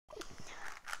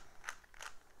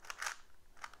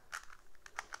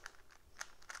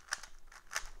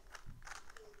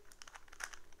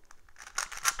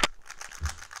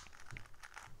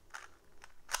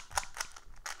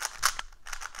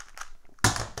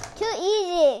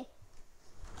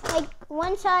like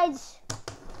one side's,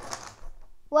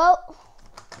 well,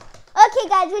 okay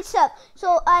guys, what's up?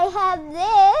 So I have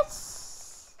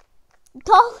this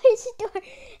dollar store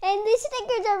and these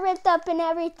stickers are ripped up and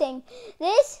everything.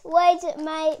 This was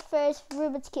my first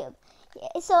Rubik's Cube.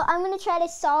 So I'm going to try to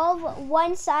solve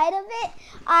one side of it.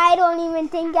 I don't even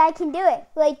think I can do it.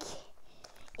 Like,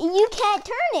 you can't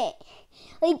turn it.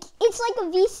 Like, it's like a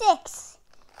V6.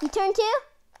 You turn two,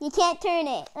 you can't turn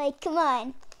it. Like, come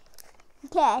on.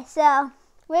 Okay, so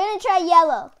we're going to try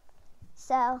yellow.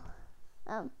 So,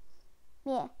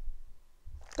 yeah.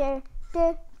 I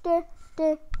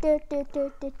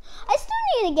still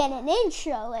need to get an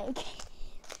intro, like.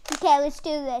 Okay, let's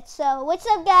do this. So, what's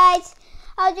up, guys?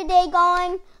 How's your day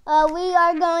going? We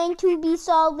are going to be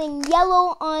solving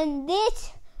yellow on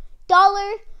this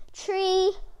Dollar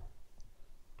Tree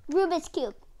Rubik's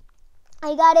Cube.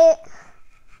 I got it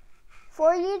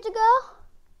 4 years ago,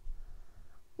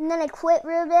 and then I quit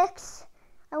Rubik's.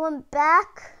 I went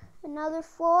back another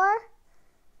 4,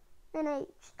 and I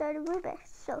started Rubik's.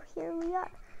 So here we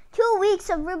are. 2 weeks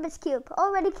of Rubik's Cube.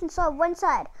 Already can solve one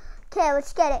side. Okay,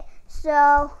 let's get it.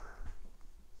 So,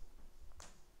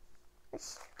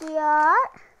 let's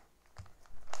start.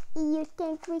 You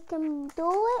think we can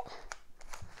do it?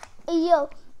 Yo,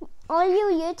 all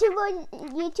you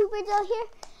YouTubers out here,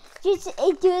 just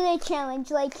do the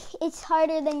challenge. Like, it's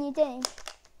harder than you think.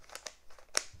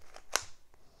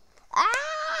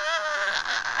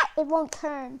 Ah! It won't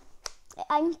turn.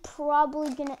 I'm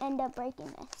probably gonna end up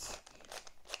breaking this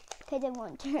because it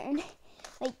won't turn.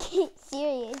 Like,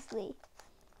 seriously,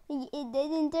 it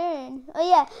didn't turn. Oh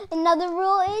yeah, another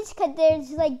rule is because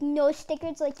there's like no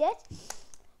stickers like this.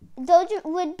 Those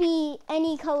would be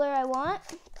any color I want.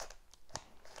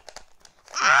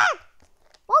 Ah!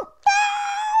 Won't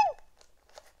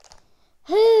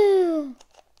turn.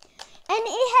 And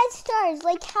it has stars.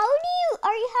 Like, how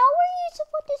are you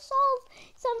supposed to solve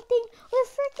something with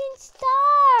freaking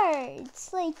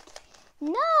stars? Like,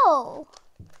 no.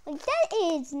 Like, that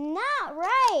is not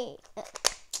right.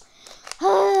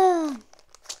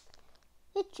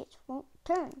 It just won't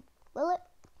turn, will it?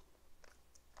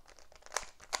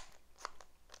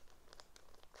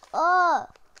 Oh,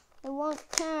 it won't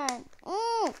turn.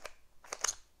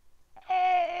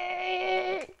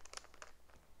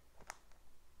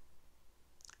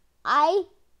 I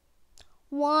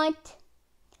want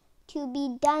to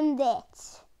be done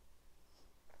this.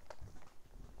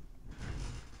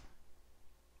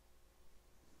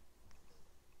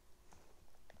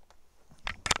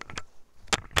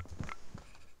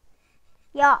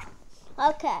 Yeah,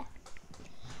 okay.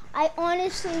 I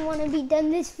honestly want to be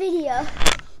done this video.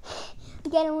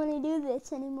 Like, I don't want to do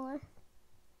this anymore.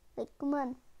 Like, come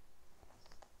on.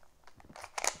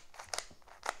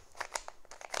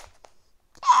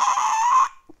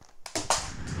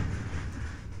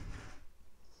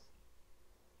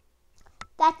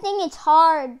 That thing is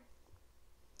hard.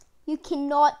 You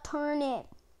cannot turn it.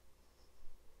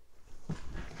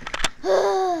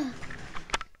 Oh,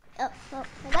 I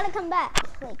gotta come back.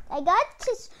 Like, I got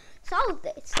to solve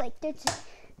this. Like, there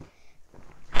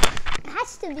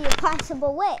has to be a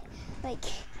possible way. Like,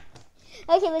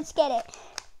 okay, let's get it.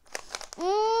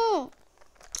 I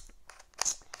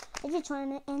just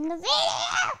want to end the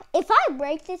video. If I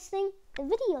break this thing, the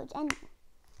video's ending.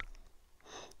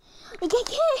 Like, I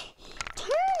can't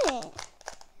turn it.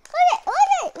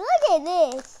 Look at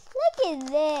this. Look at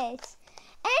this.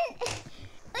 And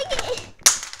look at it.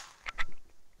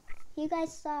 You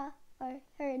guys saw or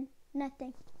heard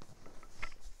nothing.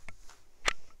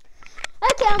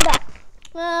 Okay, I'm back.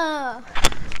 Oh.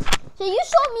 So you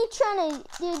saw me trying to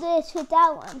do this with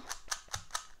that one.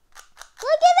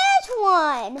 Look at this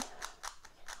one.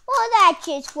 Well, that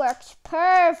just works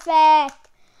perfect.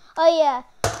 Oh yeah,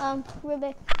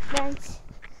 Rubik vents.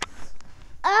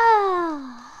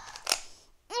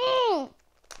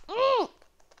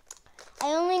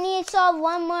 I only need to solve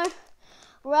one more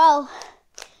row,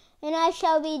 and I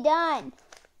shall be done.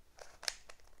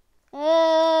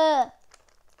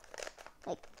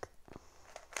 Like,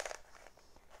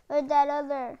 where's that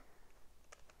other?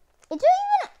 It's not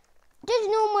even. There's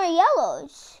no more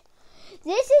yellows.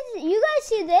 This is. You guys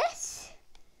see this?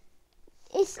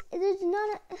 There's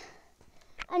not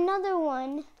another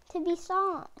one to be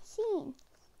seen.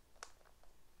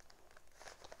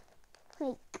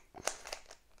 Like.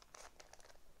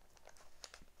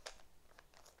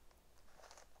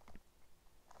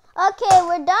 Okay,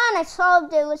 we're done. I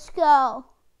solved it. Let's go.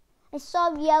 I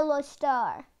solved yellow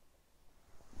star.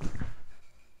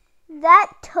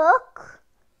 That took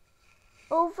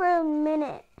over a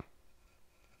minute.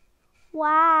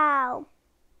 Wow.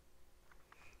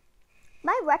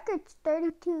 My record's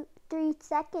 3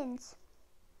 seconds.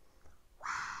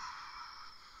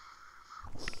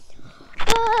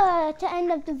 Wow. To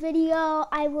end of the video,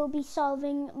 I will be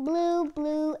solving blue,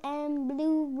 blue, and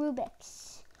blue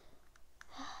Rubik's.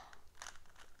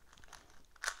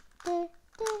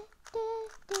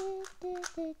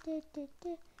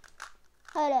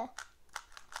 Hold up.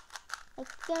 Like,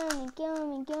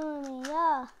 killing me,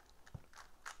 yeah.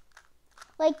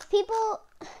 Like, people,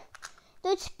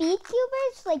 those speed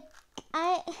cubers, like,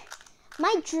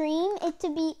 my dream is to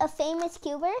be a famous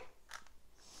cuber.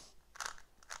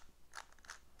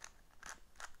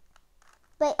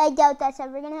 But I doubt that's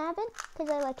ever gonna happen, because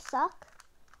I, like, suck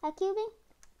at cubing.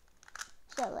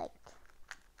 So, like,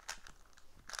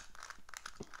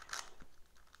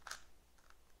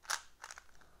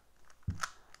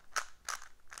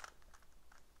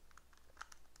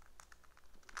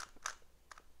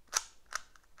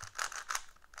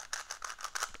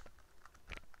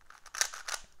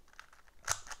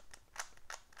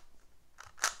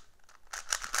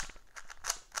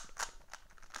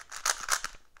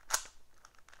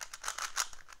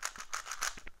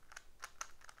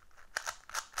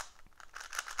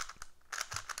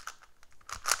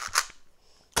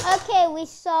 okay, we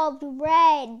solved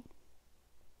red.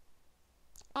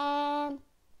 And